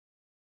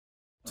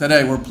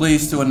Today, we're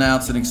pleased to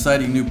announce an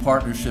exciting new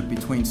partnership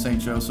between St.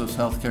 Joseph's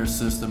Healthcare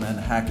System and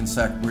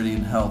Hackensack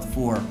Meridian Health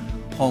for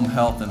home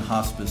health and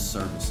hospice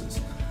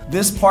services.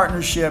 This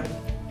partnership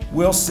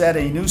will set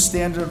a new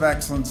standard of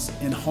excellence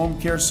in home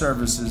care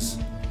services.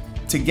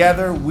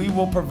 Together, we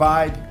will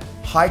provide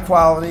high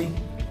quality,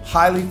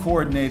 highly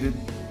coordinated,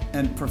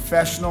 and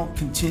professional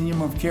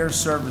continuum of care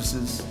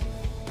services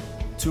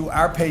to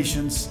our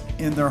patients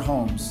in their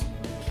homes.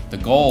 The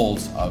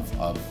goals of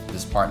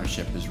this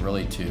partnership is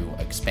really to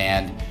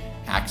expand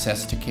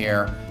access to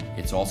care.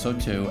 It's also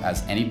to,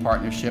 as any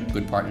partnership,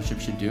 good partnership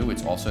should do,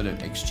 it's also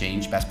to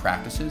exchange best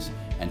practices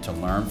and to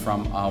learn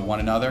from one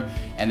another.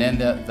 And then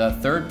the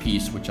third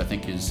piece, which I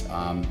think is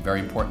very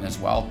important as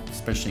well,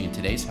 especially in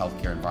today's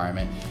healthcare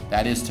environment,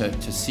 that is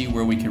to see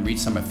where we can reach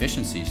some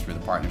efficiencies through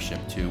the partnership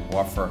to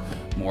offer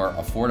more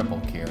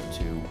affordable care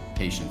to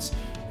patients.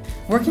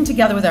 Working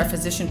together with our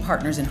physician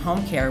partners in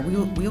home care, we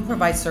will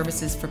provide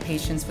services for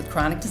patients with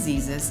chronic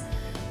diseases,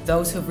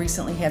 those who have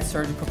recently had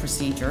surgical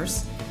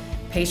procedures,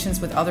 patients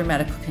with other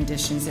medical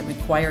conditions that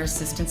require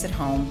assistance at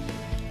home,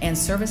 and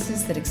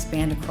services that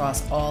expand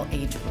across all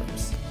age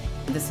groups.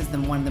 This is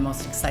one of the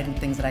most exciting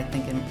things that I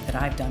think that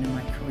I've done in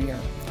my career,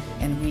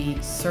 and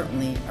we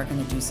certainly are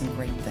going to do some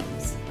great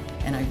things.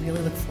 And I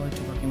really look forward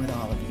to working with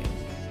all of you.